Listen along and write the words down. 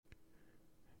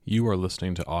You are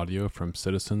listening to audio from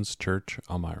Citizens Church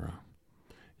Elmira.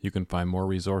 You can find more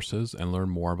resources and learn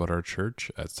more about our church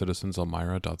at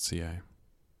citizenselmira.ca.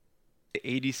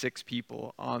 86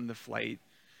 people on the flight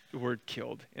were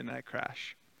killed in that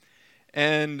crash.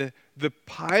 And the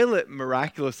pilot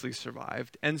miraculously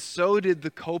survived, and so did the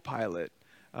co-pilot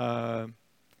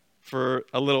for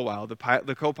a little while.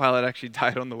 The co-pilot actually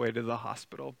died on the way to the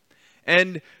hospital.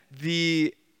 And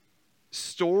the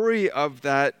story of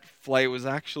that flight was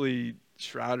actually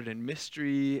shrouded in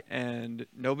mystery, and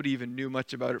nobody even knew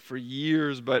much about it for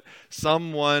years, but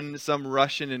some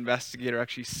Russian investigator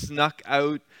actually snuck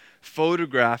out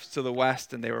photographs to the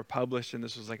West, and they were published, and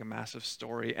this was like a massive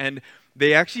story. And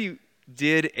they actually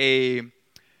did a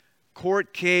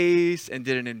court case and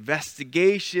did an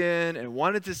investigation and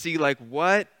wanted to see like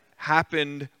what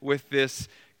happened with this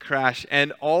crash.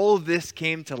 And all of this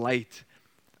came to light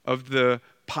of the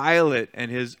pilot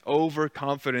and his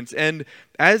overconfidence. And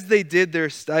as they did their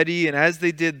study and as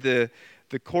they did the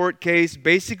court case,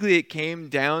 basically it came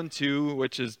down to,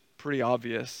 which is pretty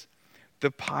obvious,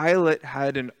 the pilot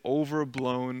had an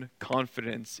overblown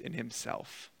confidence in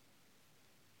himself.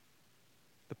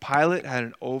 The pilot had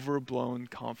an overblown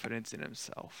confidence in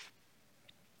himself.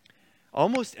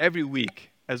 Almost every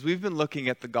week, as we've been looking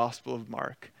at the Gospel of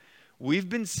Mark, we've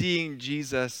been seeing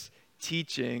Jesus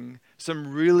teaching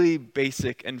some really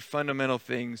basic and fundamental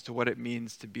things to what it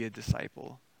means to be a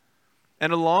disciple.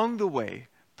 And along the way,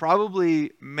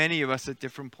 probably many of us at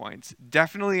different points,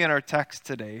 definitely in our text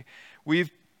today,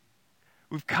 we've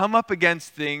come up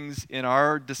against things in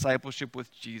our discipleship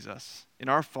with Jesus, in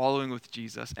our following with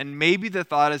Jesus, and maybe the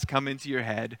thought has come into your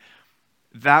head,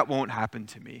 that won't happen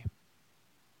to me.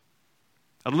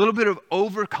 A little bit of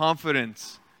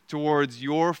overconfidence towards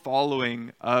your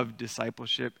following of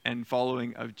discipleship and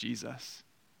following of Jesus.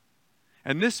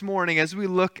 And this morning, as we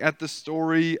look at the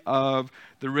story of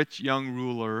the rich young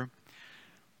ruler,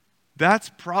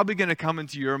 that's probably going to come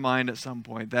into your mind at some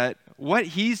point, that what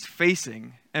he's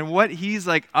facing and what he's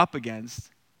like up against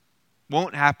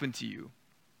won't happen to you.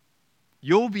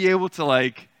 You'll be able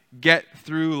to get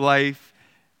through life.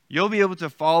 You'll be able to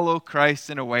follow Christ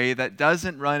in a way that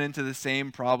doesn't run into the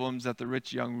same problems that the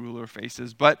rich young ruler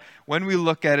faces. But when we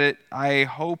look at it, I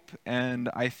hope and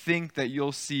I think that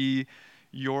you'll see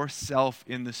yourself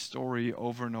in the story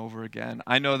over and over again.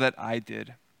 I know that I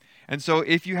did. And so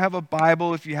if you have a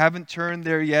Bible, if you haven't turned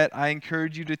there yet, I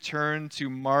encourage you to turn to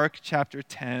Mark chapter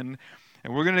 10.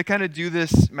 And we're going to kind of do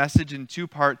this message in two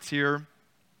parts here.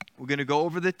 We're going to go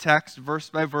over the text verse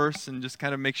by verse and just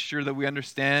kind of make sure that we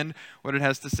understand what it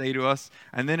has to say to us.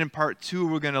 And then in part two,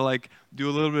 we're going to do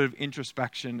a little bit of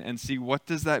introspection and see what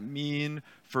does that mean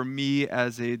for me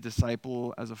as a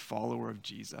disciple, as a follower of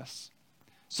Jesus.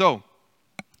 So,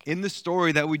 in the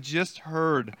story that we just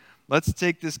heard, let's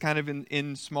take this kind of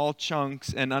in small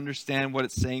chunks and understand what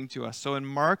it's saying to us. So in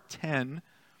Mark 10,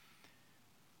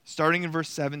 starting in verse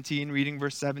 17, reading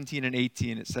verse 17 and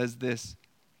 18, it says this.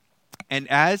 And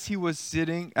as he was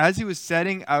setting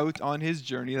out on his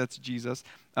journey, that's Jesus,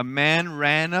 a man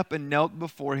ran up and knelt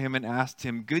before him and asked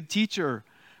him, "Good teacher,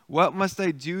 what must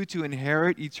I do to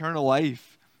inherit eternal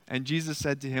life?" And Jesus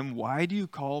said to him, "Why do you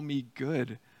call me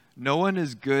good? No one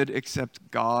is good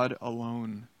except God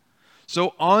alone."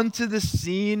 So on to the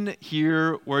scene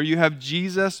here where you have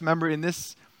Jesus. Remember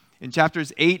in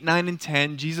chapters 8, 9, and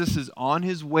 10, Jesus is on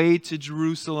his way to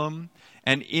Jerusalem.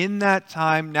 And in that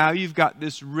time, now you've got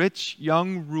this rich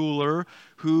young ruler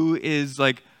who is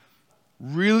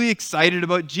really excited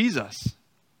about Jesus.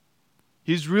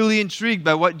 He's really intrigued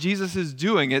by what Jesus is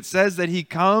doing. It says that he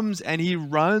comes and he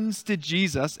runs to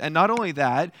Jesus. And not only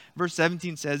that, verse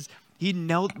 17 says he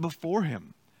knelt before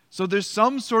him. So there's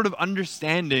some sort of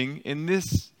understanding in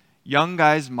this young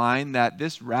guy's mind that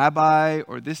this rabbi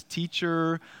or this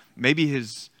teacher, maybe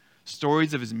his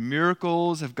stories of his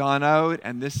miracles have gone out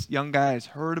and this young guy has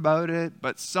heard about it,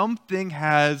 but something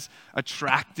has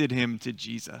attracted him to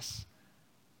Jesus.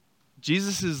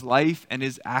 Jesus' life and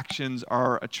his actions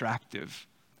are attractive.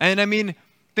 And I mean,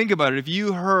 think about it. If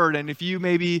you heard and if you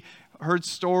maybe heard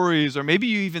stories or maybe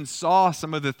you even saw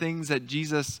some of the things that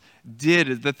Jesus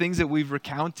did, the things that we've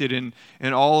recounted in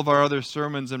all of our other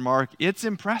sermons in Mark, it's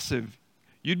impressive.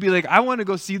 You'd be like, I want to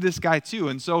go see this guy too.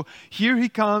 And so here he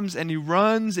comes and he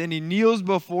runs and he kneels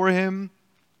before him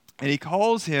and he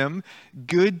calls him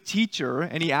good teacher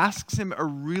and he asks him a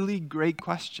really great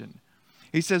question.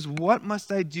 He says, "What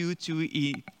must I do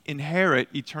to inherit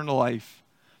eternal life?"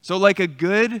 So like a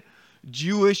good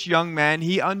Jewish young man,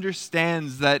 he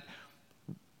understands that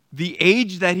the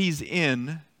age that he's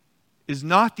in is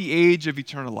not the age of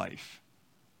eternal life.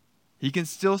 He can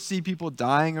still see people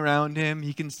dying around him.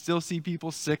 He can still see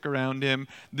people sick around him.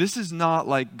 This is not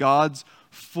like God's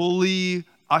fully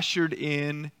ushered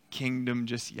in kingdom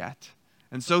just yet.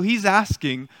 And so he's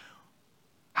asking,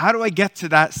 how do I get to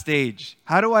that stage?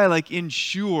 How do I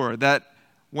ensure that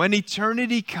when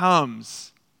eternity comes,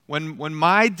 when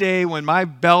my day, when my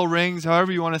bell rings,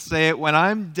 however you want to say it, when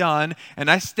I'm done and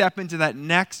I step into that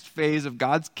next phase of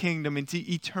God's kingdom, into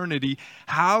eternity,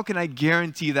 how can I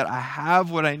guarantee that I have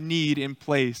what I need in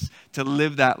place to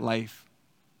live that life?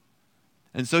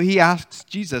 And so he asks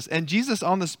Jesus, and Jesus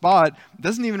on the spot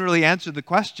doesn't even really answer the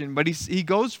question, but he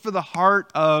goes for the heart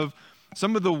of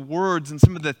some of the words and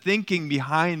some of the thinking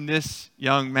behind this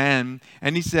young man,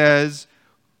 and he says,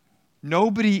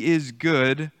 nobody is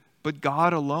good but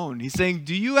God alone. He's saying,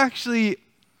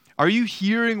 are you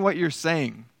hearing what you're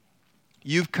saying?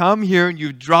 You've come here and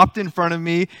you've dropped in front of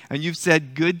me and you've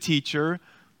said, good teacher.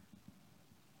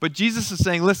 But Jesus is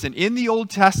saying, listen, in the Old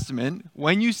Testament,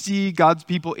 when you see God's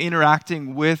people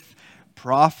interacting with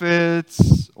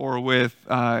prophets or with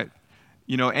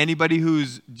anybody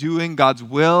who's doing God's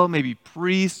will, maybe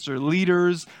priests or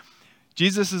leaders,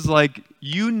 Jesus is like,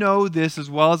 you know this as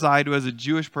well as I do as a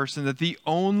Jewish person, that the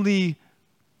only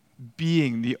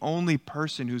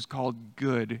person who's called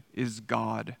good is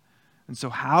God. And so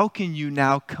how can you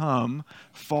now come,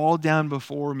 fall down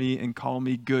before me and call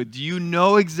me good? Do you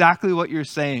know exactly what you're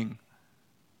saying?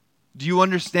 Do you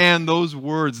understand those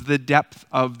words, the depth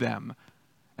of them?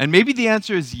 And maybe the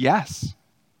answer is yes.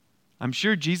 I'm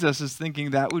sure Jesus is thinking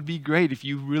that would be great if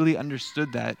you really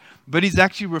understood that. But he's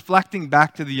actually reflecting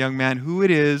back to the young man who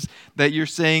it is that you're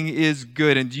saying is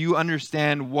good. And do you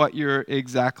understand what you're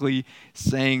exactly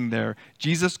saying there?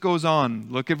 Jesus goes on.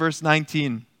 Look at verse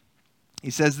 19. He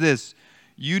says this,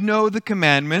 you know the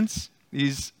commandments.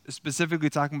 He's specifically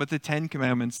talking about the 10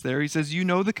 commandments there. He says, you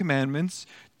know the commandments.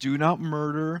 Do not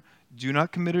murder. Do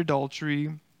not commit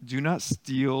adultery. Do not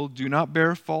steal, do not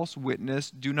bear false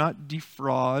witness, do not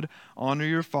defraud, honor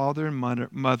your father and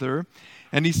mother.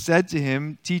 And he said to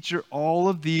him, teacher, all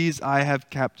of these I have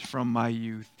kept from my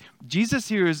youth. Jesus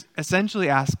here is essentially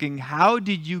asking, how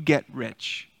did you get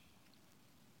rich?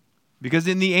 Because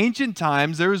in the ancient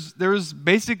times, there was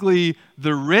basically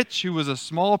the rich, who was a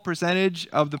small percentage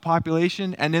of the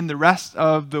population, and then the rest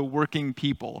of the working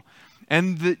people.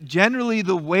 And generally,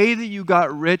 the way that you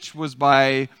got rich was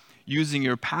by using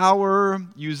your power,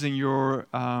 using your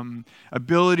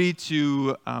ability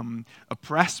to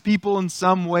oppress people in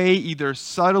some way, either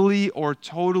subtly or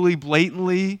totally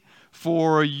blatantly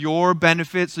for your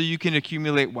benefit so you can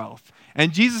accumulate wealth.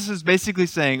 And Jesus is basically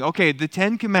saying, okay, the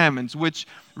 10 commandments, which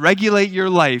regulate your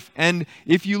life, and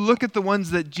if you look at the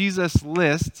ones that Jesus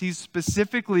lists, he's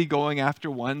specifically going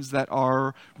after ones that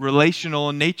are relational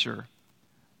in nature.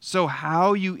 So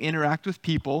how you interact with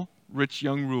people, rich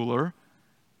young ruler,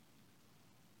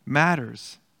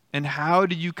 matters. And how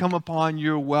did you come upon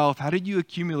your wealth? How did you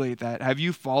accumulate that? Have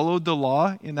you followed the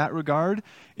law in that regard,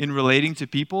 in relating to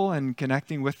people and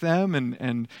connecting with them?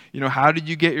 And how did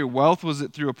you get your wealth? Was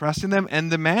it through oppressing them?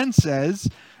 And the man says,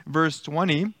 verse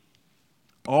 20,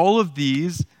 all of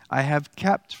these I have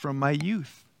kept from my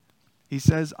youth. He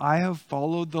says, I have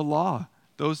followed the law.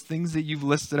 Those things that you've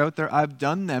listed out there, I've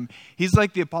done them. He's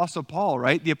like the Apostle Paul,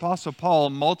 right? The Apostle Paul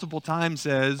multiple times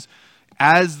says,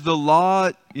 as the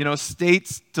law,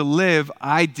 states to live,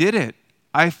 I did it.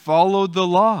 I followed the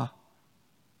law.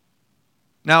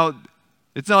 Now,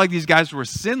 it's not like these guys were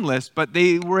sinless, but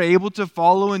they were able to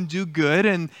follow and do good.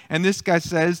 And this guy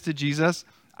says to Jesus,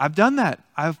 I've done that.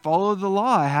 I've followed the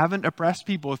law. I haven't oppressed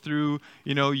people through,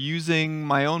 using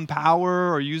my own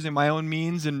power or using my own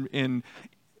means in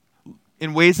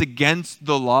ways against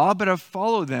the law, but I've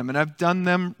followed them and I've done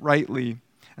them rightly.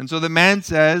 And so the man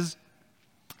says,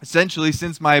 essentially,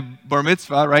 since my bar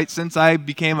mitzvah, right, since I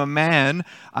became a man,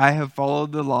 I have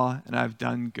followed the law and I've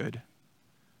done good.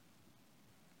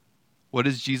 What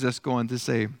does Jesus go on to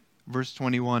say? Verse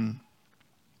 21.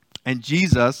 And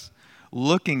Jesus,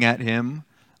 looking at him,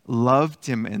 loved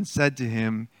him and said to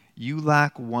him, you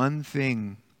lack one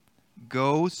thing.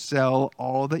 Go sell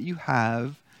all that you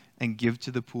have and give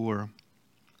to the poor,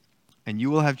 and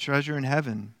you will have treasure in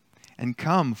heaven. And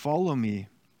come, follow me.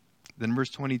 Then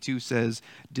verse 22 says,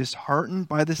 disheartened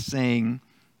by the saying,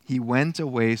 he went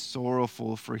away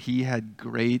sorrowful, for he had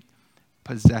great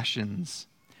possessions.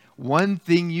 One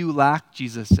thing you lack,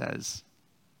 Jesus says.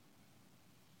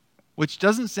 Which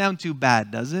doesn't sound too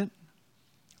bad, does it?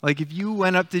 Like if you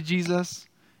went up to Jesus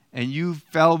and you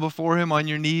fell before him on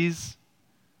your knees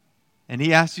and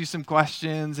he asked you some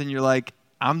questions and you're like,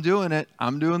 I'm doing it.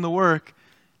 I'm doing the work.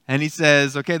 And he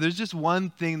says, okay, there's just one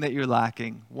thing that you're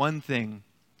lacking. One thing.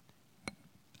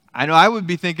 I know I would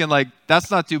be thinking, like,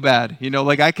 that's not too bad.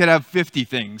 Like I could have 50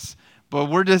 things, but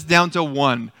we're just down to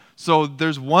one. So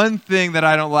there's one thing that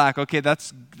I don't lack. Okay,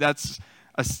 that's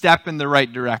a step in the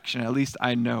right direction. At least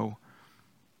I know.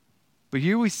 But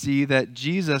here we see that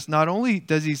Jesus, not only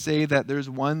does he say that there's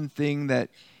one thing that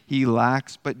he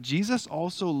lacks, but Jesus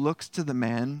also looks to the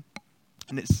man,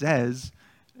 and it says,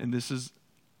 and this is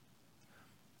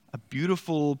a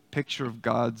beautiful picture of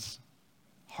God's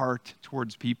heart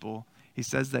towards people. He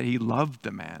says that he loved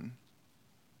the man.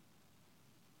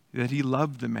 That he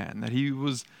loved the man. That he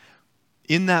was,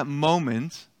 in that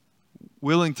moment,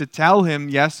 willing to tell him,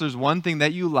 yes, there's one thing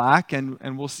that you lack,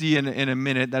 and we'll see in a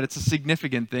minute that it's a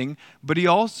significant thing. But he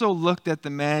also looked at the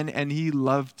man and he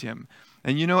loved him.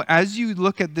 And as you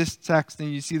look at this text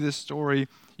and you see this story,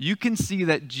 you can see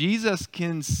that Jesus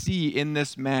can see in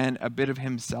this man a bit of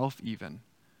himself even.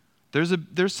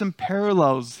 There's some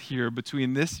parallels here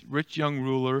between this rich young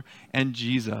ruler and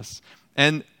Jesus.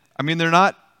 And I mean, they're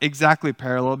not exactly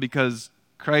parallel because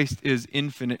Christ is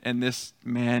infinite and this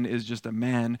man is just a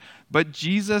man. But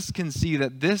Jesus can see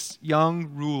that this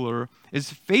young ruler is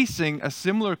facing a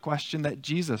similar question that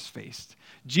Jesus faced.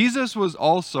 Jesus was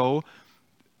also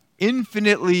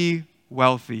infinitely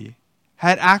wealthy,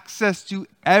 had access to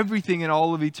everything in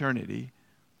all of eternity,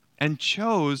 and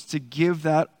chose to give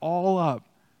that all up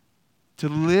to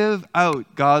live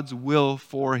out God's will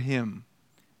for him.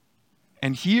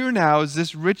 And here now is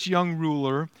this rich young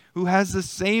ruler who has the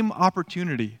same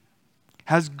opportunity,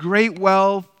 has great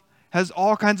wealth, has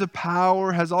all kinds of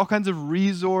power, has all kinds of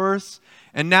resource,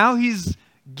 and now he's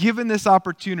given this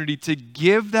opportunity to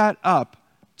give that up,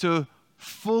 to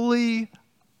fully,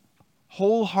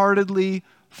 wholeheartedly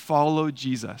follow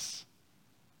Jesus.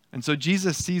 And so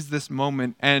Jesus sees this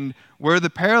moment, and where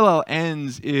the parallel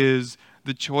ends is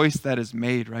the choice that is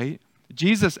made, right?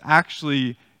 Jesus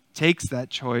actually takes that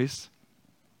choice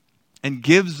and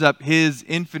gives up his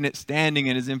infinite standing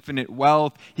and his infinite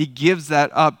wealth. He gives that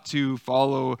up to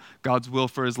follow God's will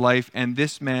for his life. And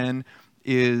this man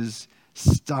is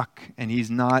stuck and he's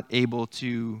not able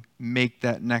to make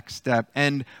that next step.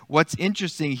 And what's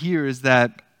interesting here is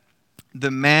that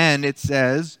the man, it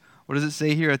says, what does it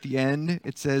say here at the end?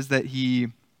 It says that he,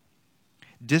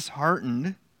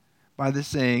 disheartened by the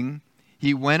saying,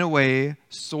 he went away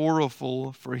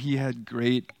sorrowful, for he had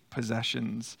great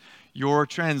possessions. Your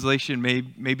translation,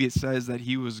 maybe it says that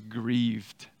he was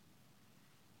grieved.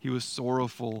 He was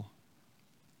sorrowful.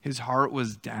 His heart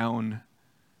was down.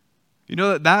 You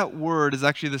know that word is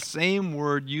actually the same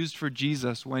word used for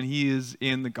Jesus when he is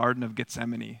in the Garden of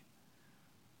Gethsemane.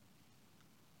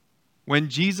 When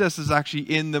Jesus is actually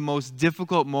in the most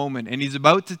difficult moment and he's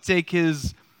about to take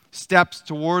his steps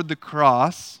toward the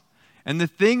cross, and the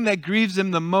thing that grieves him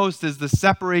the most is the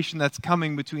separation that's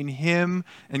coming between him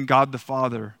and God the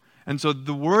Father. And so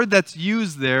the word that's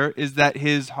used there is that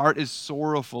his heart is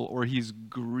sorrowful or he's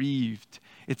grieved.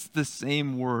 It's the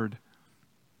same word.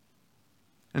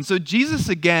 And so Jesus,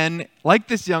 again, like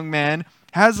this young man,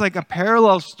 has like a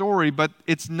parallel story, but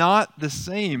it's not the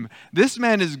same. This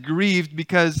man is grieved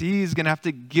because he's going to have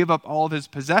to give up all of his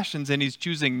possessions and he's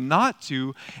choosing not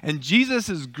to. And Jesus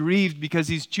is grieved because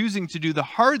he's choosing to do the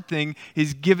hard thing.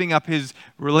 He's giving up his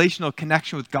relational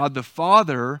connection with God the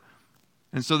Father.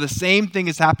 And so the same thing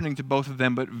is happening to both of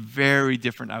them, but very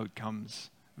different outcomes.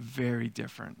 Very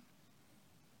different.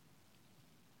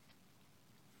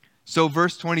 So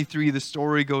verse 23, the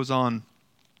story goes on.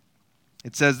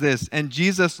 It says this, and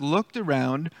Jesus looked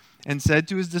around and said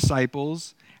to his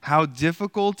disciples, how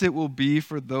difficult it will be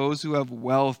for those who have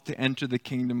wealth to enter the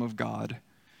kingdom of God.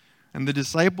 And the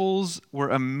disciples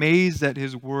were amazed at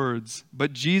his words.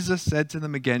 But Jesus said to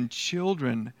them again,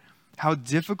 children, how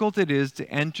difficult it is to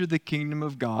enter the kingdom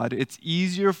of God. It's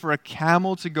easier for a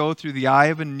camel to go through the eye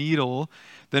of a needle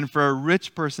than for a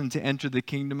rich person to enter the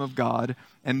kingdom of God.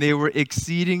 And they were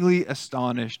exceedingly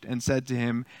astonished and said to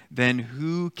him, then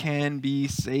who can be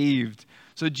saved?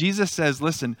 So Jesus says,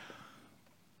 listen,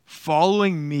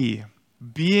 following me,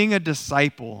 being a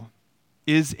disciple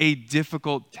is a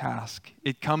difficult task.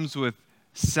 It comes with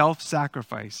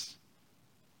self-sacrifice.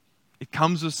 It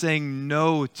comes with saying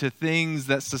no to things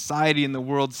that society and the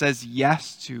world says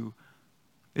yes to.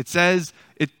 It says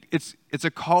it's a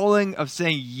calling of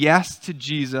saying yes to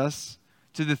Jesus,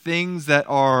 to the things that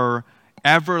are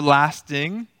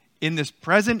everlasting in this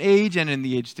present age and in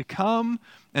the age to come,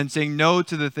 and saying no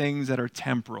to the things that are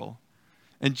temporal.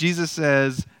 And Jesus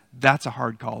says that's a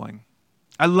hard calling.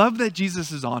 I love that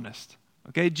Jesus is honest.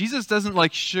 Okay, Jesus doesn't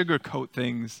like sugarcoat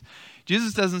things.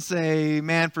 Jesus doesn't say,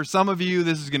 man, for some of you,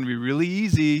 this is going to be really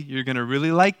easy. You're going to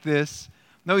really like this.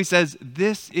 No, he says,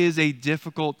 this is a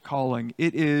difficult calling.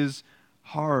 It is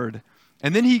hard.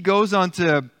 And then he goes on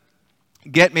to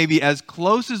get maybe as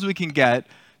close as we can get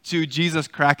to Jesus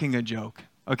cracking a joke.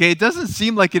 Okay, it doesn't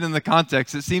seem like it in the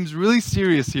context. It seems really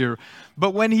serious here.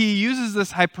 But when he uses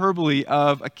this hyperbole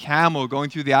of a camel going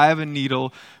through the eye of a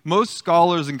needle, most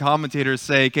scholars and commentators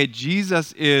say, okay,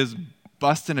 Jesus is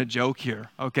busting a joke here.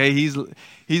 Okay,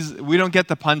 we don't get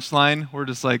the punchline. We're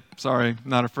just like, sorry,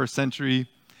 not a first century.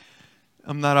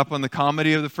 I'm not up on the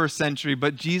comedy of the first century.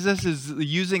 But Jesus is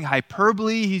using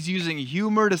hyperbole. He's using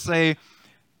humor to say,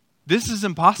 this is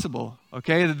impossible,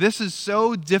 okay? This is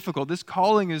so difficult. This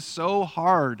calling is so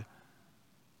hard.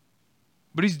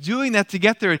 But he's doing that to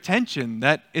get their attention,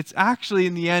 that it's actually,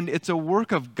 in the end, it's a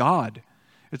work of God.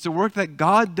 It's a work that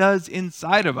God does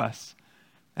inside of us.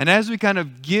 And as we kind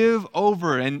of give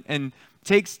over and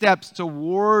take steps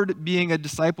toward being a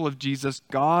disciple of Jesus,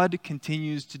 God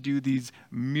continues to do these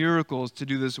miracles, to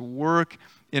do this work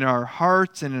in our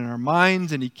hearts and in our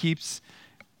minds, and He keeps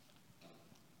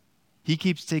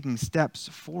taking steps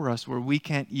for us where we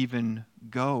can't even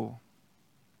go.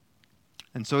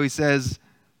 And so he says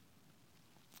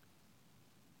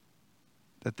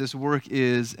that this work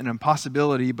is an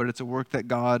impossibility, but it's a work that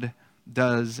God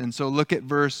does. And so look at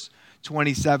verse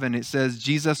 27. It says,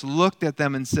 Jesus looked at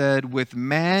them and said, with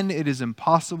man it is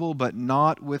impossible, but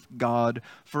not with God,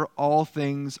 for all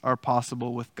things are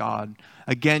possible with God.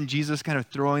 Again, Jesus kind of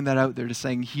throwing that out there, just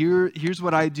saying, here's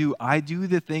what I do. I do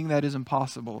the thing that is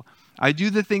impossible. I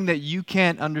do the thing that you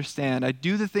can't understand. I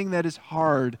do the thing that is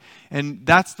hard. And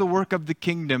that's the work of the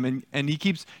kingdom. And he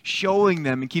keeps showing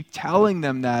them and keep telling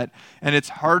them that. And it's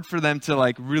hard for them to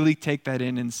like really take that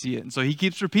in and see it. And so he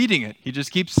keeps repeating it. He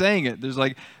just keeps saying it. There's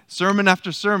like sermon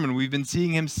after sermon. We've been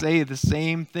seeing him say the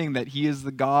same thing, that he is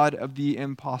the God of the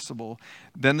impossible.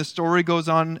 Then the story goes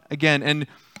on again. And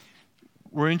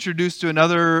we're introduced to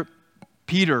another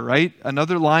Peter, right?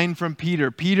 Another line from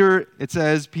Peter. Peter, it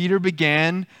says, Peter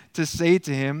began to say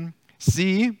to him,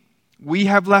 see, we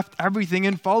have left everything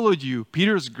and followed you.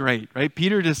 Peter's great, right?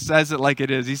 Peter just says it like it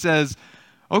is. He says,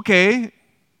 okay,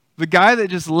 the guy that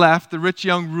just left, the rich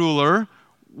young ruler,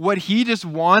 what he just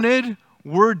wanted,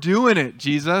 we're doing it,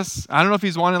 Jesus. I don't know if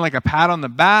he's wanting like a pat on the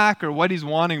back or what he's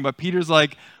wanting, but Peter's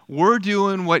like, we're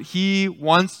doing what he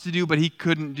wants to do, but he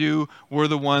couldn't do.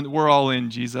 We're all in,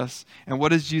 Jesus. And what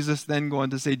does Jesus then go on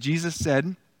to say? Jesus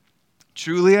said,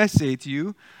 truly I say to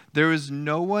you, there is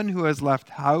no one who has left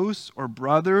house or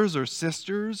brothers or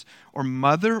sisters or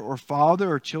mother or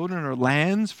father or children or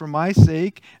lands for my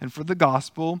sake and for the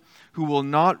gospel who will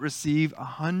not receive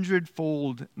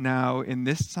 100-fold now in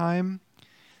this time,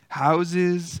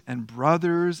 houses and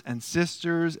brothers and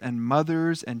sisters and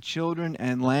mothers and children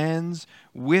and lands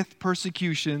with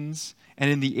persecutions,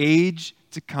 and in the age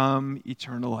to come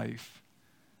eternal life.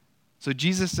 So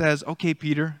Jesus says, okay,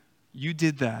 Peter, you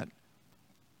did that.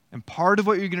 And part of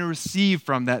what you're going to receive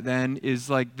from that then is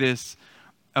like this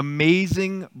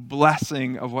amazing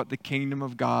blessing of what the kingdom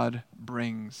of God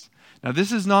brings. Now,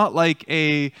 this is not like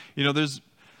there's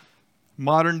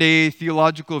modern day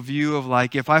theological view of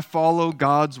like, if I follow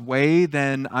God's way,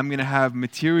 then I'm going to have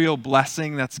material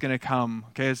blessing that's going to come.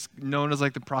 Okay, it's known as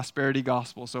like the prosperity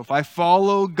gospel. So if I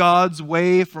follow God's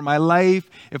way for my life,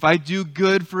 if I do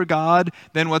good for God,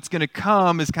 then what's going to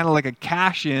come is kind of like a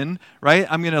cash in, right?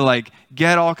 I'm going to like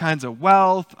get all kinds of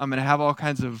wealth. I'm going to have all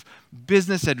kinds of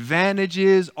business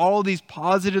advantages. All these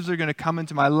positives are going to come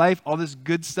into my life, all this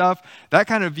good stuff. That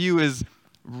kind of view is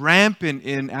rampant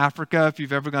in Africa. If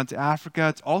you've ever gone to Africa,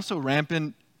 it's also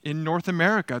rampant in North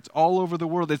America. It's all over the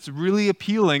world. It's really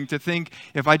appealing to think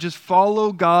if I just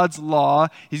follow God's law,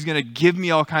 He's going to give me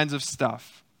all kinds of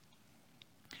stuff.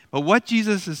 But what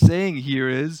Jesus is saying here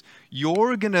is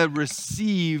you're going to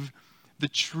receive the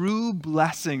true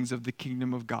blessings of the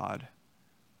kingdom of God,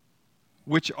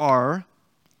 which are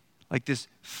like this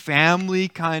family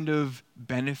kind of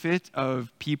benefit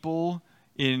of people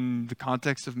in the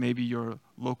context of maybe your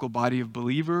local body of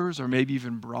believers, or maybe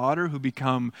even broader, who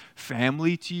become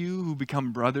family to you, who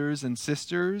become brothers and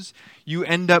sisters. You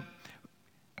end up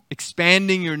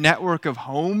expanding your network of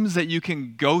homes that you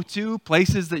can go to,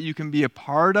 places that you can be a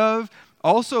part of.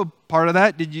 Also, part of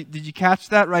that, did you catch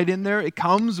that right in there? It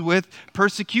comes with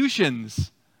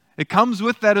persecutions. It comes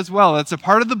with that as well. That's a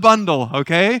part of the bundle,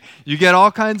 okay? You get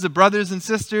all kinds of brothers and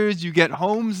sisters. You get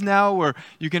homes now where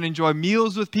you can enjoy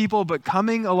meals with people. But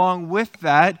coming along with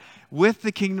that, with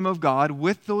the kingdom of God,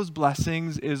 with those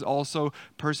blessings, is also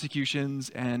persecutions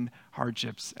and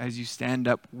hardships as you stand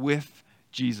up with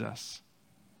Jesus.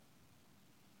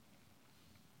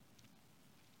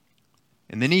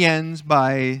 And then he ends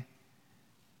by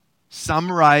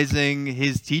summarizing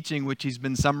his teaching, which he's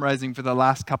been summarizing for the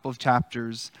last couple of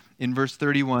chapters, in verse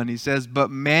 31. He says, "But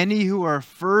many who are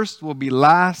first will be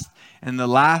last, and the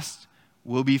last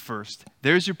will be first."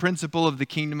 There's your principle of the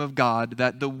kingdom of God,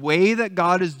 that the way that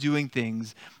God is doing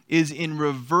things is in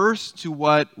reverse to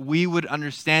what we would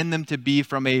understand them to be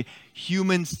from a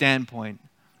human standpoint.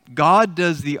 God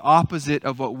does the opposite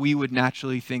of what we would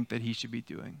naturally think that he should be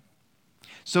doing.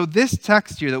 So this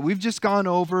text here that we've just gone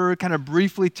over, kind of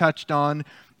briefly touched on,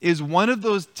 is one of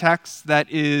those texts that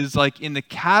is like in the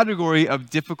category of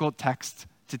difficult text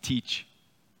to teach.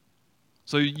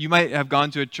 So you might have gone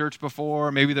to a church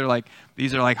before, maybe they're like,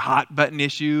 these are like hot button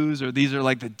issues, or these are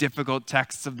like the difficult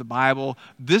texts of the Bible.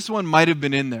 This one might have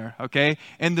been in there, okay?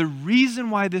 And the reason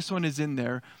why this one is in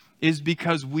there is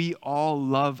because we all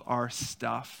love our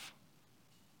stuff.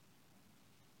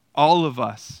 All of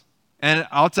us. And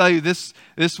I'll tell you, this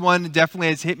one definitely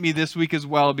has hit me this week as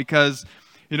well, because,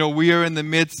 you know, we are in the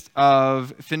midst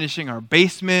of finishing our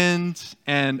basement.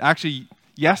 And actually,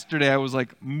 yesterday I was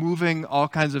like moving all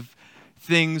kinds of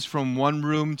things from one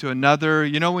room to another.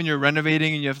 You know, when you're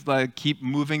renovating and you have to like keep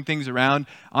moving things around.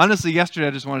 Honestly, yesterday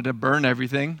I just wanted to burn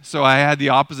everything. So I had the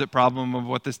opposite problem of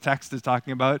what this text is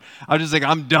talking about. I was just like,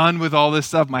 I'm done with all this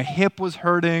stuff. My hip was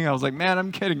hurting. I was like, man,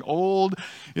 I'm getting old.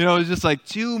 You know, it was just like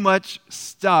too much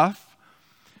stuff.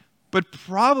 But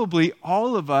probably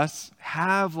all of us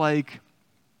have like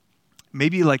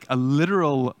maybe like a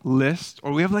literal list,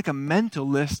 or we have like a mental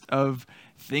list of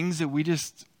things that we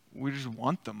just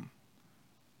want them.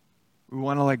 We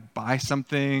want to like buy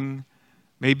something.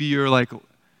 Maybe you're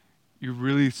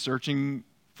really searching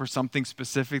for something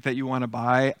specific that you want to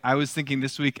buy. I was thinking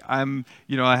this week I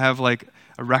have like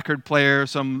a record player,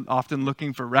 so I'm often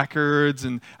looking for records,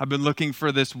 and I've been looking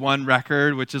for this one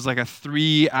record, which is like a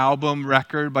 3-album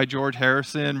record by George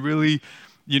Harrison. Really,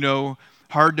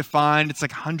 hard to find. It's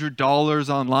like $100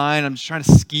 online. I'm just trying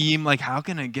to scheme, like, how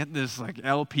can I get this like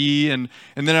LP? And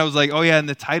then I was like, oh yeah, and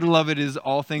the title of it is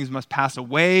All Things Must Pass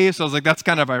Away. So I was like, that's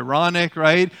kind of ironic,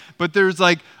 right? But there's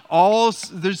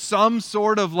some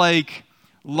sort of like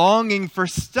longing for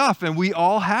stuff, and we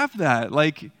all have that.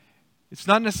 Like, it's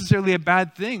not necessarily a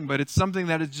bad thing, but it's something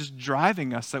that is just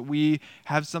driving us, that we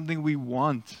have something we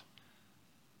want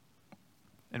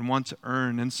and want to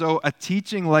earn. And so a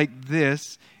teaching like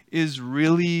this is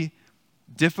really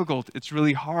difficult. It's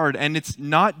really hard. And it's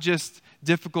not just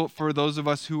difficult for those of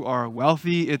us who are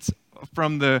wealthy. It's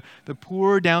from the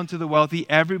poor down to the wealthy.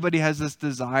 Everybody has this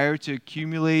desire to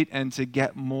accumulate and to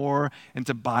get more and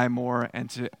to buy more and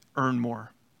to earn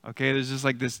more. Okay, there's just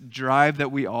like this drive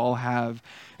that we all have.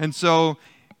 And so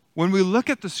when we look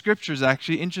at the scriptures,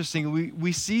 actually, interesting,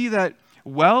 we see that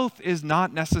wealth is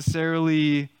not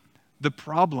necessarily the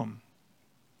problem.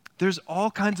 There's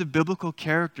all kinds of biblical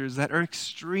characters that are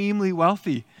extremely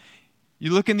wealthy.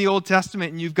 You look in the Old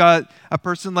Testament and you've got a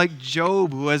person like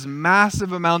Job who has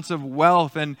massive amounts of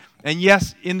wealth. And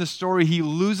yes, in the story he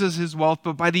loses his wealth,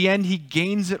 but by the end he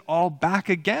gains it all back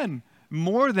again,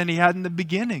 more than he had in the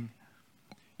beginning.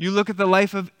 You look at the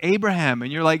life of Abraham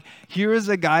and you're like, here is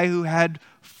a guy who had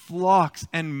flocks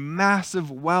and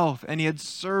massive wealth, and he had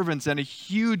servants and a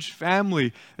huge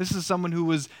family. This is someone who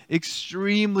was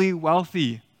extremely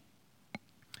wealthy.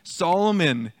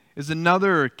 Solomon is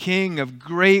another king of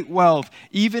great wealth.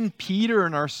 Even Peter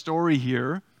in our story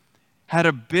here had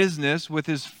a business with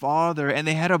his father, and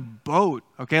they had a boat.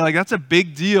 Okay, like that's a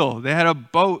big deal. They had a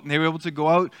boat and they were able to go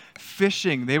out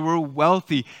fishing. They were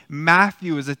wealthy.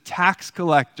 Matthew is a tax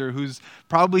collector who's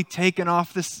probably taken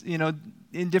off this,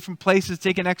 in different places,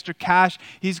 taken extra cash.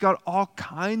 He's got all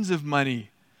kinds of money.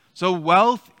 So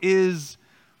wealth is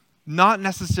not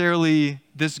necessarily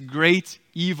this great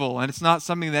evil, and it's not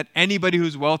something that anybody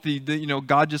who's wealthy,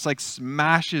 God just like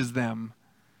smashes them.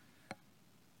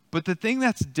 But the thing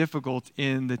that's difficult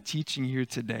in the teaching here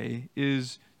today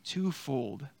is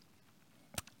twofold.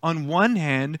 On one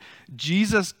hand,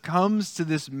 Jesus comes to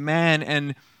this man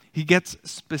and he gets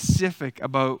specific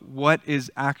about what is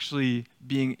actually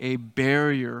being a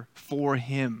barrier for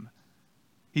him.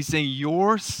 He's saying,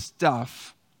 your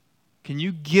stuff, can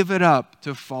you give it up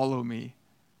to follow me?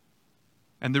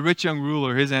 And the rich young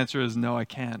ruler, his answer is, no, I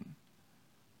can't.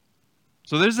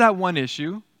 So there's that one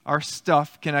issue. Our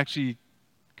stuff can actually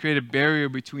create a barrier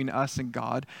between us and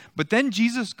God. But then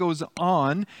Jesus goes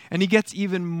on and he gets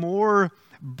even more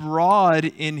broad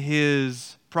in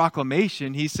his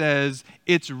proclamation. He says,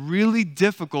 it's really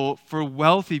difficult for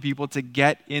wealthy people to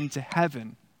get into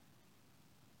heaven.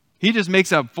 He just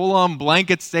makes a full-on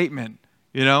blanket statement,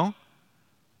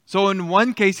 So in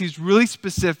one case, he's really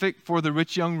specific for the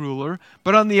rich young ruler,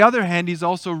 but on the other hand, he's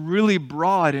also really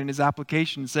broad in his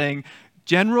application, saying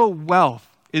general wealth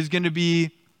is going to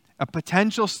be a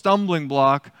potential stumbling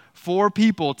block for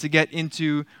people to get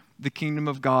into the kingdom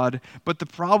of God. But the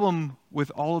problem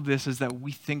with all of this is that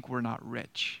we think we're not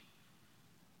rich.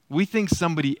 We think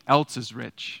somebody else is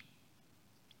rich.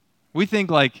 We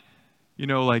think like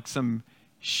some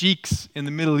sheiks in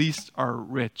the Middle East are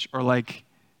rich, or like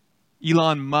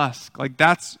Elon Musk.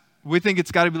 We think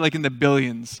it's got to be like in the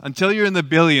billions. Until you're in the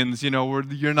billions,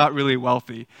 you're not really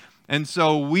wealthy. And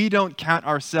so we don't count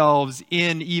ourselves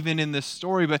even in this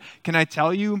story. But can I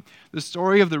tell you, the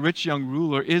story of the rich young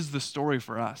ruler is the story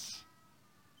for us.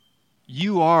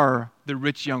 You are the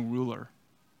rich young ruler.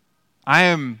 I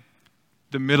am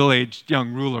the middle-aged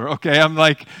young ruler, okay? I'm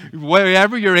like,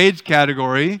 whatever your age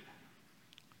category,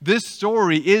 this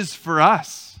story is for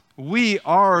us. We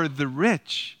are the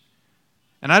rich.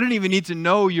 And I don't even need to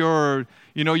know your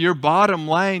bottom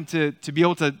line to be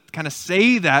able to kind of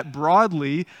say that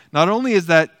broadly. Not only is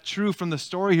that true from the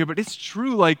story here, but it's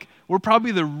true, like, we're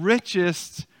probably the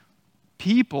richest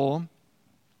people,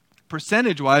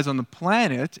 percentage-wise, on the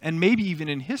planet, and maybe even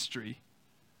in history.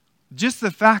 Just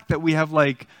the fact that we have,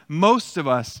 like, most of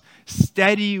us,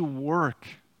 steady work,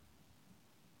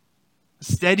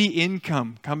 steady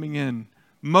income coming in.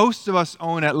 Most of us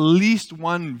own at least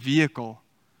one vehicle.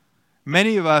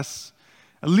 Many of us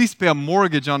at least pay a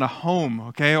mortgage on a home,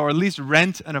 okay, or at least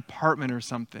rent an apartment or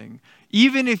something.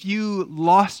 Even if you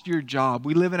lost your job,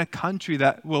 we live in a country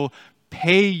that will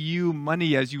pay you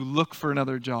money as you look for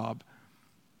another job.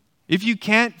 If you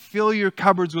can't fill your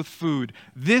cupboards with food,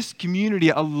 this community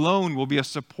alone will be a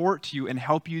support to you and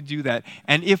help you do that.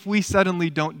 And if we suddenly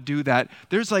don't do that,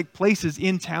 there's like places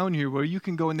in town here where you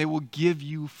can go and they will give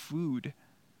you food.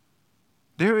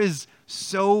 There is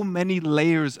so many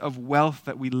layers of wealth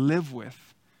that we live with.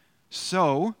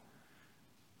 So,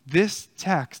 this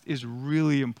text is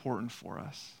really important for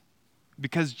us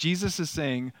because Jesus is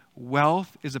saying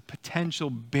wealth is a potential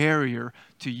barrier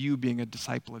to you being a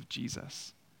disciple of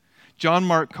Jesus. John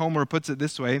Mark Comer puts it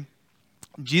this way: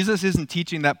 Jesus isn't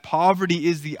teaching that poverty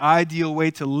is the ideal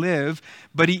way to live,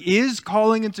 but he is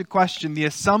calling into question the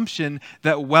assumption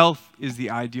that wealth is the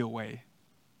ideal way.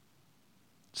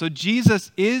 So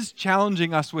Jesus is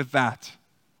challenging us with that.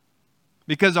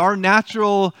 Because our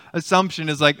natural assumption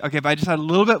is like, okay, if I just had a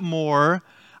little bit more,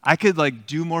 I could like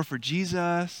do more for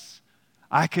Jesus.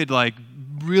 I could like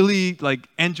really like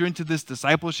enter into this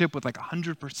discipleship with like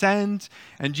 100%.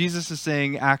 And Jesus is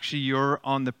saying, actually, you're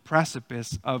on the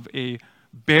precipice of a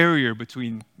barrier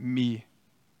between me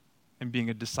and being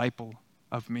a disciple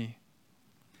of me.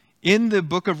 In the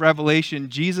book of Revelation,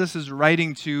 Jesus is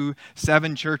writing to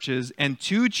 7 churches, and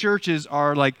 2 churches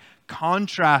are like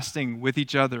contrasting with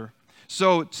each other.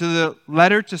 So to the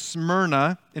letter to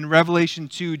Smyrna in Revelation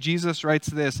 2, Jesus writes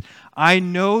this: I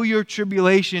know your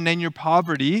tribulation and your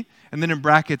poverty, and then in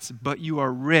brackets, but you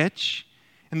are rich,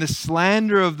 and the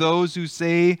slander of those who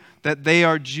say that they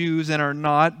are Jews and are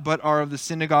not, but are of the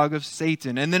synagogue of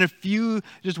Satan. And then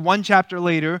just one chapter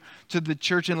later, to the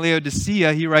church in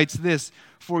Laodicea, he writes this: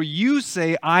 For you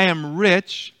say, I am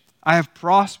rich, I have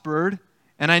prospered,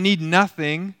 and I need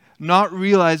nothing, not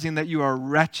realizing that you are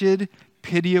wretched,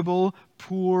 pitiable,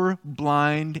 poor,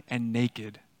 blind, and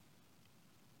naked.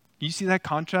 You see that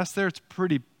contrast there? It's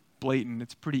pretty blatant.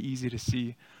 It's pretty easy to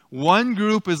see. One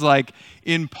group is like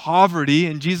in poverty,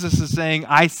 and Jesus is saying,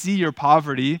 I see your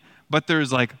poverty, but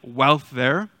there's like wealth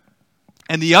there.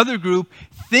 And the other group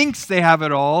thinks they have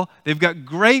it all. They've got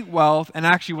great wealth, and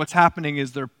actually what's happening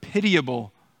is they're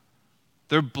pitiable.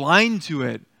 They're blind to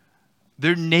it.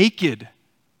 They're naked,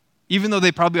 even though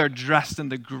they probably are dressed in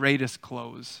the greatest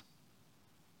clothes.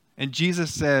 And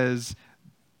Jesus says,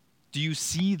 do you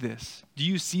see this? Do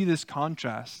you see this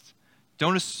contrast?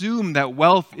 Don't assume that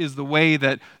wealth is the way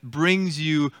that brings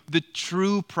you the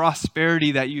true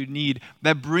prosperity that you need,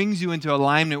 that brings you into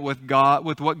alignment with God,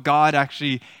 with what God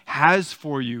actually has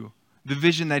for you, the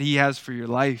vision that he has for your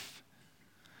life.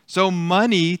 So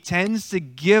money tends to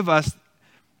give us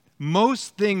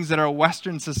most things that our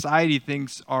Western society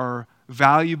thinks are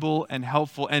valuable and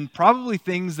helpful, and probably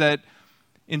things that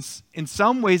in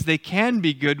some ways they can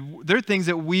be good. They're things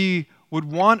that we would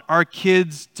want our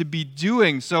kids to be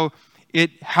doing. So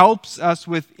it helps us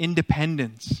with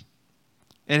independence.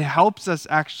 It helps us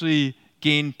actually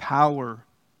gain power.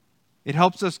 It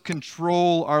helps us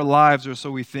control our lives, or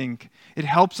so we think. It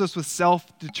helps us with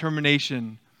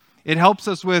self-determination. It helps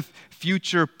us with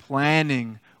future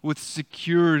planning, with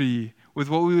security, with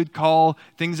what we would call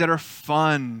things that are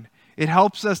fun. It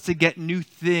helps us to get new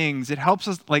things. It helps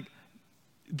us, like,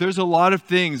 there's a lot of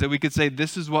things that we could say,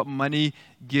 this is what money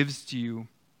gives to you.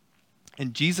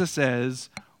 And Jesus says,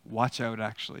 watch out,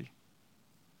 actually.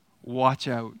 Watch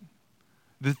out.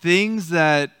 The things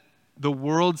that the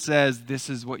world says this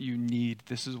is what you need,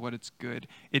 this is what it's good,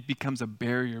 it becomes a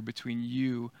barrier between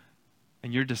you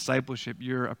and your discipleship,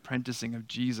 your apprenticing of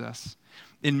Jesus.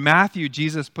 In Matthew,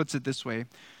 Jesus puts it this way: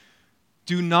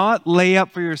 do not lay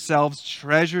up for yourselves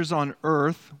treasures on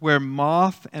earth where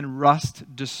moth and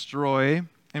rust destroy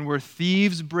and where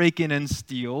thieves break in and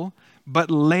steal, but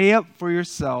lay up for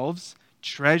yourselves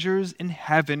treasures in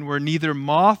heaven where neither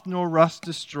moth nor rust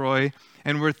destroy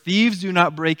and where thieves do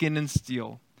not break in and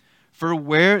steal. For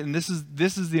where, and this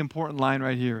is the important line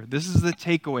right here, this is the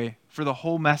takeaway for the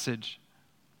whole message.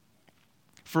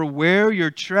 For where your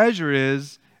treasure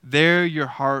is, there your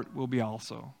heart will be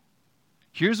also.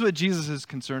 Here's what Jesus is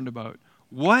concerned about.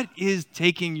 What is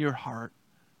taking your heart?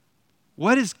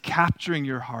 What is capturing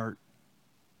your heart?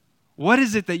 What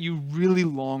is it that you really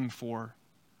long for?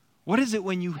 What is it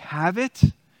when you have it,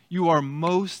 you are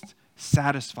most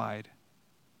satisfied?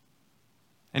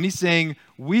 And he's saying,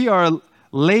 we are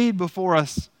laid before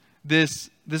us this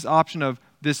option of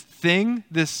this thing,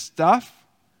 this stuff,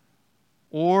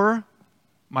 or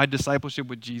my discipleship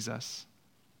with Jesus,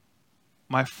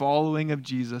 my following of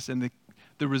Jesus. And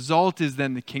the result is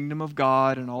then the kingdom of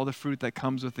God and all the fruit that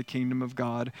comes with the kingdom of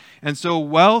God. And so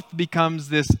wealth becomes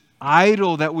this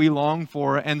idol that we long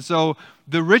for. And so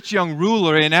the rich young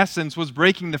ruler, in essence, was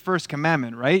breaking the first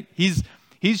commandment, right? He's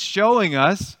showing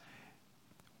us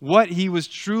what he was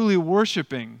truly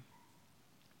worshiping.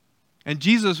 And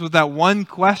Jesus, with that one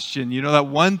question, that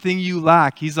one thing you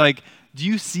lack, he's like, do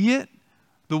you see it?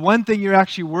 The one thing you're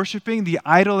actually worshiping, the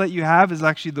idol that you have, is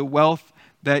actually the wealth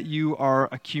that you are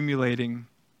accumulating.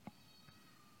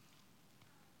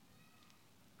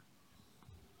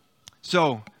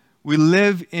 So, we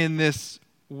live in this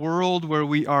world where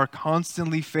we are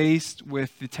constantly faced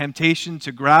with the temptation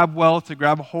to grab wealth, to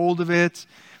grab hold of it,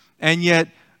 and yet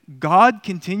God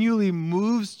continually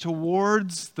moves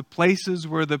towards the places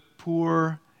where the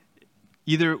poor,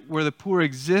 either where the poor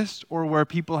exist or where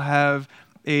people have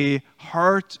a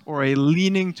heart or a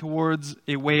leaning towards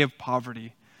a way of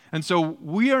poverty. And so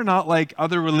we are not like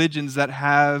other religions that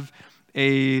have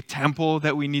a temple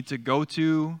that we need to go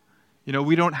to.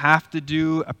 We don't have to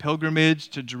do a pilgrimage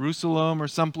to Jerusalem or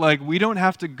something. Like, we don't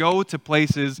have to go to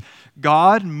places.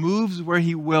 God moves where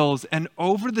he wills. And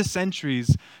over the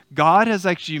centuries, God has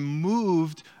actually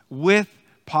moved with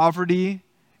poverty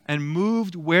and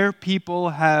moved where people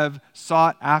have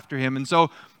sought after him. And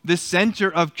so the center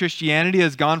of Christianity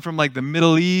has gone from like the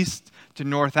Middle East to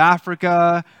North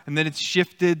Africa, and then it's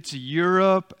shifted to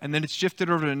Europe, and then it's shifted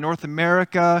over to North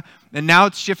America, and now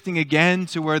it's shifting again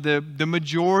to where the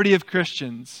majority of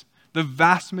Christians, the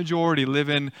vast majority, live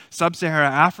in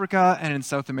Sub-Saharan Africa and in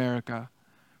South America,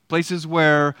 places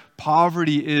where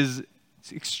poverty is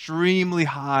extremely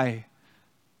high.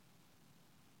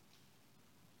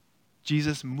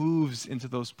 Jesus moves into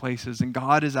those places, and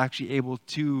God is actually able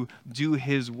to do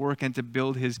his work and to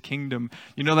build his kingdom.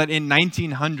 You know that in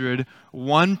 1900,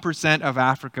 1% of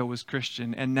Africa was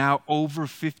Christian, and now over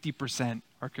 50%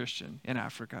 are Christian in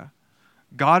Africa.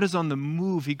 God is on the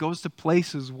move. He goes to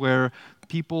places where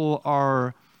people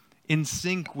are in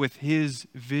sync with his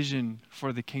vision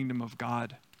for the kingdom of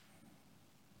God.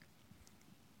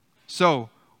 So,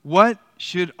 what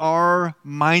should our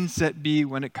mindset be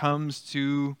when it comes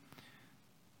to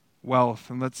wealth?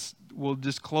 And we'll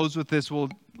just close with this.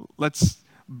 Let's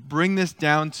bring this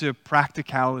down to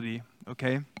practicality,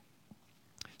 okay?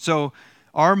 So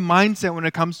our mindset when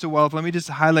it comes to wealth, let me just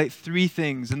highlight three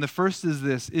things. And the first is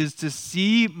this, is to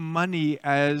see money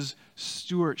as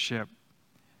stewardship.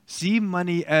 See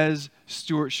money as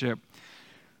stewardship.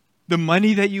 The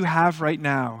money that you have right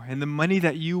now and the money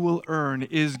that you will earn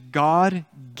is God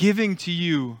giving to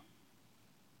you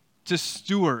to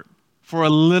steward for a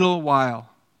little while.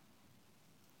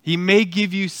 He may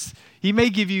give you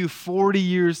 40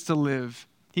 years to live.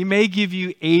 He may give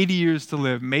you 80 years to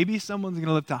live. Maybe someone's going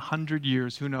to live to 100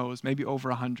 years. Who knows? Maybe over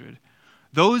 100.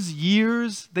 Those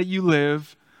years that you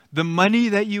live, the money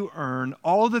that you earn,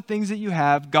 all the things that you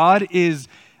have, God is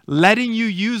letting you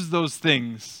use those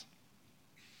things.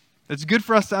 It's good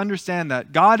for us to understand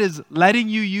that. God is letting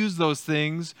you use those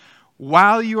things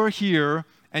while you are here.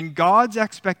 And God's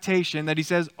expectation that he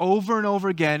says over and over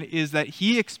again is that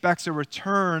he expects a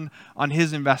return on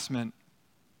his investment.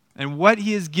 And what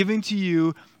he is giving to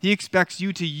you, he expects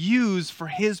you to use for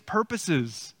his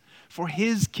purposes, for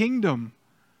his kingdom.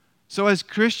 So as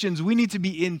Christians, we need to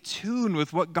be in tune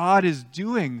with what God is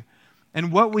doing.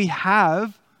 And what we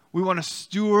have, we want to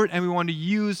steward and we want to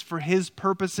use for his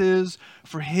purposes,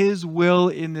 for his will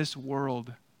in this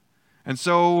world. And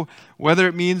so whether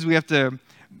it means we have to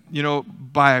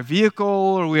buy a vehicle,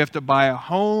 or we have to buy a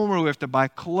home, or we have to buy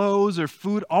clothes or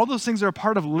food. All those things are a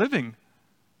part of living.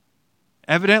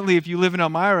 Evidently, if you live in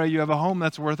Elmira, you have a home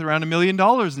that's worth around $1 million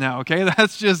now, okay?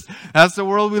 That's the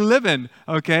world we live in,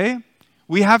 okay?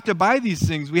 We have to buy these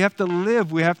things. We have to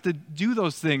live. We have to do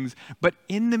those things. But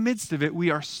in the midst of it, we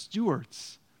are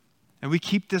stewards. And we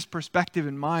keep this perspective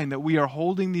in mind that we are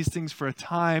holding these things for a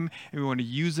time and we want to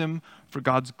use them for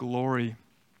God's glory.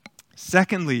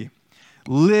 Secondly,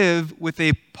 live with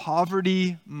a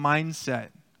poverty mindset.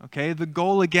 Okay? The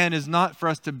goal, again, is not for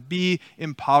us to be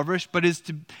impoverished, but it's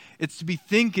to be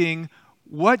thinking,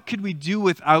 what could we do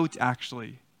without,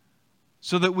 actually,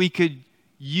 so that we could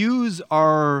use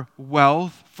our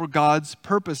wealth for God's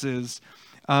purposes.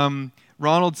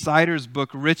 Ronald Sider's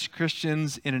book, Rich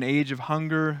Christians in an Age of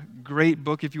Hunger, great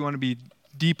book if you want to be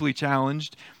deeply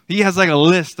challenged. He has like a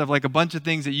list of like a bunch of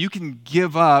things that you can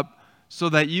give up so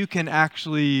that you can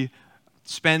actually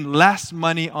spend less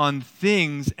money on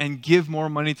things and give more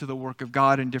money to the work of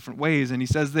God in different ways. And he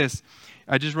says this,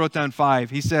 I just wrote down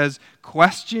 5. He says,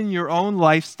 question your own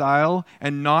lifestyle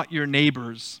and not your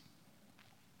neighbor's.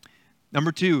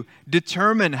 Number 2,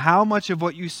 determine how much of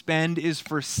what you spend is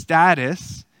for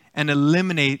status and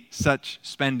eliminate such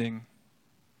spending.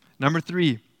 Number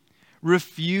 3,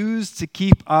 refuse to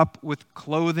keep up with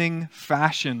clothing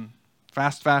fashion,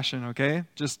 fast fashion, okay?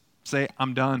 Just say,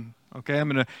 I'm done, okay? I'm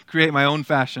going to create my own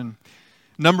fashion.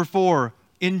 Number 4,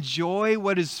 enjoy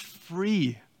what is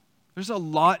free. There's a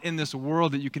lot in this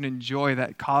world that you can enjoy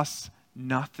that costs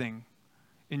nothing.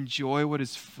 Enjoy what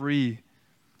is free.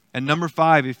 And number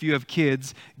 5, if you have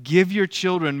kids, give your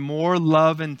children more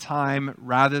love and time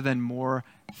rather than more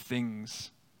things.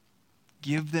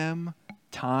 Give them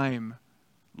time,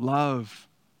 love,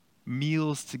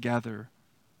 meals together,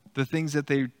 the things that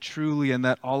they truly and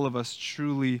that all of us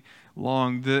truly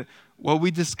long. What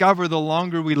we discover the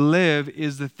longer we live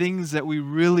is the things that we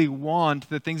really want,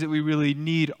 the things that we really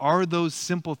need are those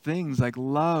simple things like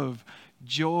love,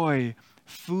 joy,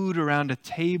 food around a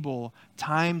table,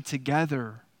 time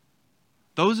together.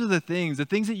 Those are the things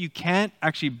that you can't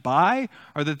actually buy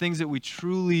are the things that we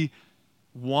truly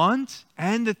want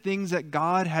and the things that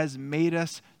God has made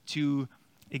us to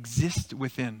exist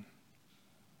within.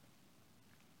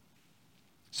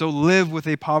 So live with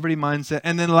a poverty mindset.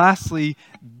 And then lastly,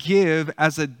 give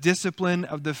as a discipline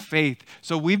of the faith.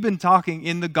 So we've been talking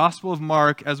in the Gospel of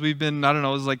Mark as we've been, it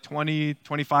was like 20,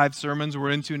 25 sermons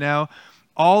we're into now.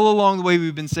 All along the way,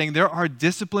 we've been saying there are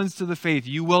disciplines to the faith.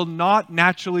 You will not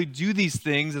naturally do these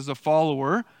things as a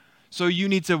follower, so you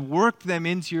need to work them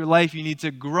into your life. You need to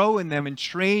grow in them and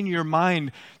train your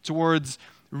mind towards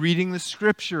reading the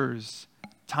scriptures,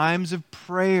 times of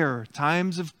prayer,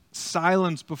 times of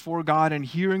silence before God and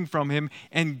hearing from Him,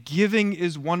 and giving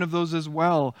is one of those as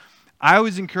well. I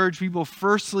always encourage people,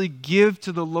 firstly, give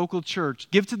to the local church.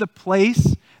 Give to the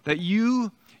place that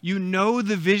you know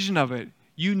the vision of it.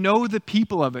 You know the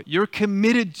people of it. You're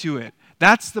committed to it.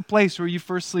 That's the place where you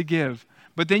firstly give.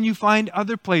 But then you find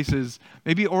other places,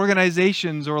 maybe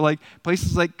organizations or like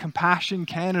places like Compassion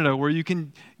Canada, where you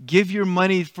can give your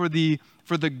money for the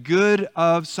good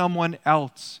of someone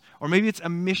else. Or maybe it's a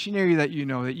missionary that you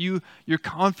know, that you're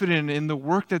confident in the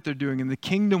work that they're doing, in the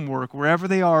kingdom work, wherever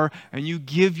they are, and you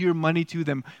give your money to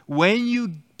them. When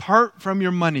you part from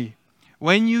your money,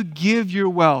 when you give your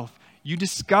wealth, you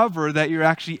discover that you're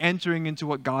actually entering into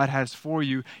what God has for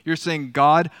you. You're saying,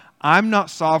 God, I'm not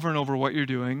sovereign over what you're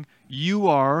doing. You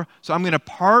are. So I'm going to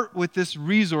part with this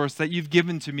resource that you've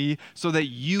given to me so that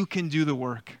you can do the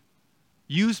work.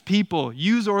 Use people,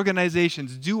 use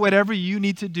organizations, do whatever you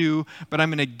need to do, but I'm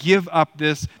going to give up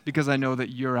this because I know that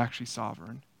you're actually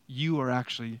sovereign. You are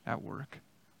actually at work.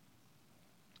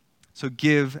 So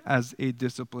give as a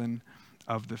discipline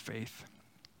of the faith.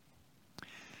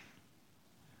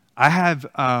 I have,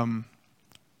 I'll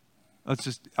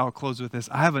close with this.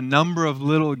 I have a number of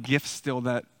little gifts still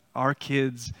that our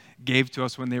kids gave to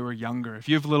us when they were younger. If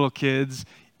you have little kids,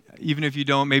 even if you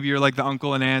don't, maybe you're like the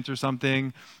uncle and aunt or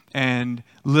something, and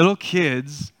little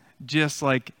kids just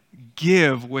like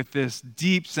give with this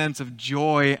deep sense of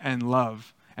joy and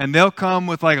love. And they'll come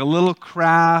with like a little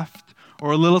craft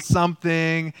or a little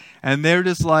something, and they're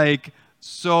just like,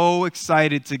 so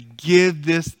excited to give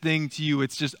this thing to you.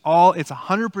 It's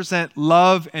 100%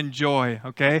 love and joy,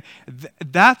 okay?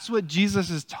 That's what Jesus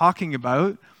is talking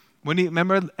about.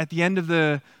 Remember at the end of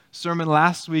the sermon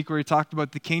last week where he talked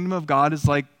about the kingdom of God is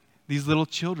like these little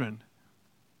children.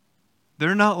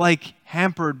 They're not like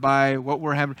hampered by what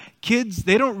we're hampered. Kids,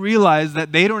 they don't realize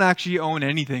that they don't actually own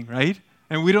anything, right?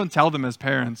 And we don't tell them as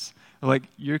parents. They're like,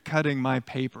 you're cutting my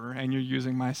paper and you're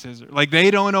using my scissors. Like, they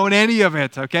don't own any of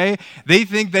it, okay? They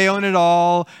think they own it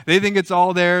all. They think it's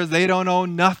all theirs. They don't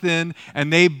own nothing.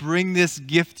 And they bring this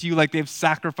gift to you like they've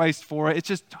sacrificed for it. It's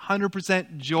just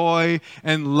 100% joy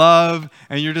and love.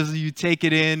 And you take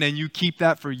it in and you keep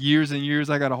that for years and years.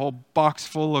 I got a whole box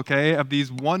full, okay, of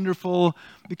these wonderful,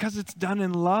 because it's done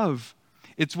in love.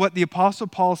 It's what the Apostle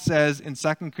Paul says in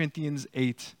 2 Corinthians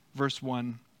 8, verse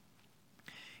 1.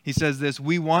 He says this,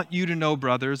 we want you to know,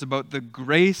 brothers, about the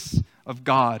grace of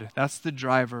God. That's the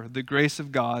driver, the grace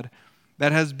of God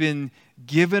that has been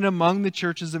given among the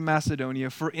churches of Macedonia.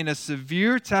 For in a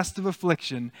severe test of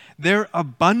affliction, their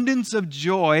abundance of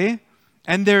joy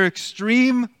and their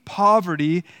extreme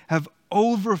poverty have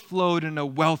overflowed in a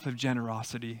wealth of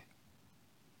generosity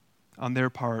on their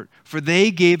part. For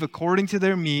they gave according to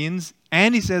their means,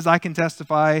 and he says, I can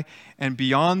testify, and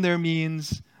beyond their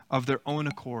means, of their own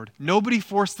accord. Nobody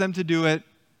forced them to do it.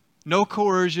 No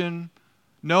coercion.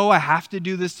 No, I have to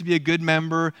do this to be a good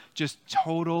member. Just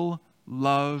total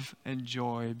love and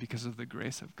joy because of the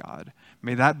grace of God.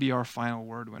 May that be our final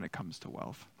word when it comes to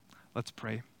wealth. Let's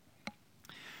pray.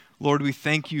 Lord, we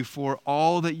thank you for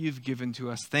all that you've given to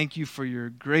us. Thank you for your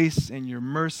grace and your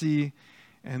mercy.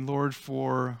 And Lord,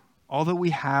 for all that we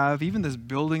have, even this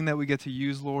building that we get to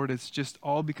use, Lord, it's just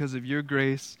all because of your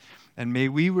grace. And may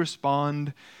we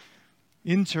respond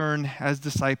in turn as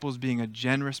disciples, being a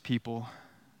generous people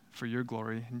for your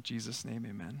glory. In Jesus' name,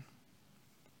 amen.